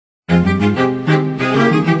What?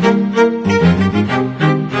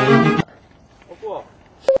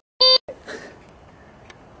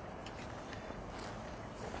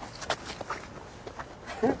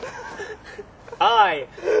 Hi,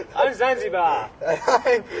 I'm Zanzibar.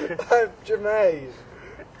 I'm Germaine.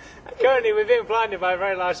 Currently we're being blinded by a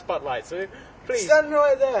very large spotlight, so please Stand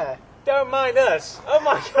right there. don't mind us. Oh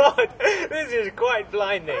my god, this is quite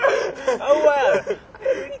blinding. Oh well, I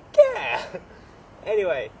don't really care.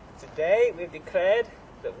 Anyway, today we've declared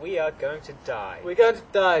that we are going to die. We're going to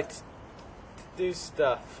die to do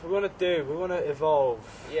stuff. We want to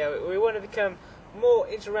evolve. Yeah, we want to become more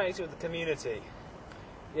interactive with the community.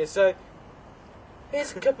 Yeah, so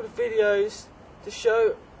here's a couple of videos to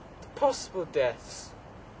show the possible deaths.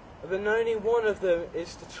 But only one of them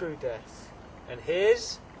is the true death. And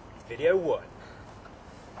here's video 1.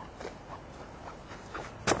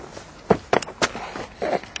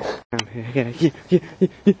 I'm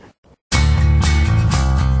here.